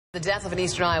The death of an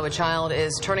Eastern Iowa child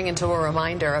is turning into a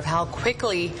reminder of how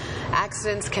quickly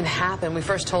accidents can happen. We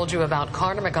first told you about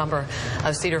Carter McGumber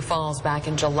of Cedar Falls back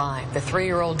in July. The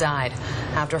 3-year-old died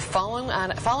after falling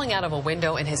out of a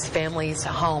window in his family's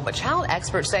home. But child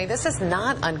experts say this is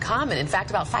not uncommon. In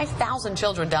fact, about 5,000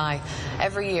 children die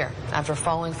every year after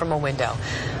falling from a window.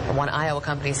 And one Iowa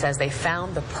company says they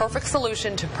found the perfect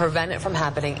solution to prevent it from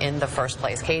happening in the first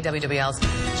place.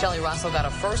 KWWL's Shelley Russell got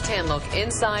a first-hand look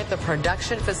inside the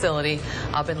production facility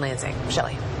up in Lansing.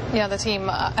 Shelley. Yeah, the team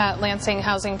at Lansing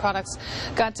Housing Products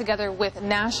got together with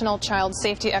national child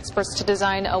safety experts to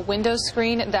design a window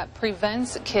screen that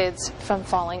prevents kids from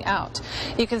falling out.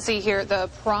 You can see here the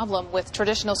problem with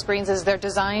traditional screens is they're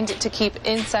designed to keep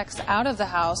insects out of the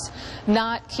house,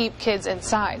 not keep kids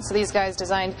inside. So these guys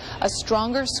designed a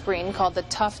stronger screen called the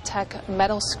Tough Tech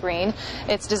metal screen.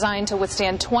 It's designed to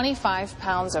withstand 25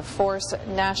 pounds of force.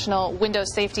 National window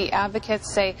safety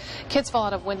advocates say kids fall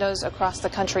out of windows across the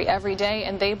country every day,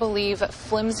 and they believe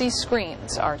flimsy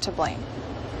screens are to blame.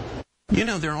 You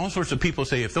know, there are all sorts of people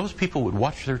say if those people would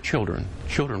watch their children,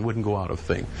 children wouldn't go out of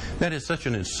thing. That is such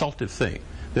an insultive thing,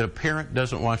 that a parent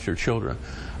doesn't watch their children.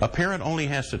 A parent only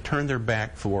has to turn their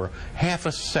back for half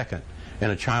a second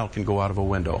and a child can go out of a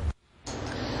window.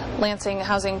 Lansing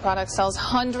Housing Products sells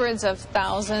hundreds of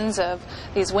thousands of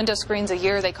these window screens a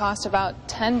year. They cost about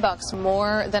 $10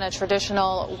 more than a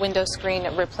traditional window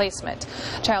screen replacement.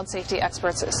 Child safety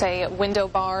experts say window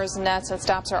bars, nets, and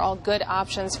stops are all good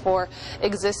options for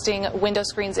existing window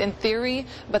screens in theory,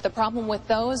 but the problem with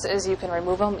those is you can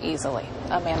remove them easily.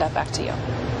 Amanda, back to you.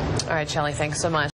 All right, Shelley, thanks so much.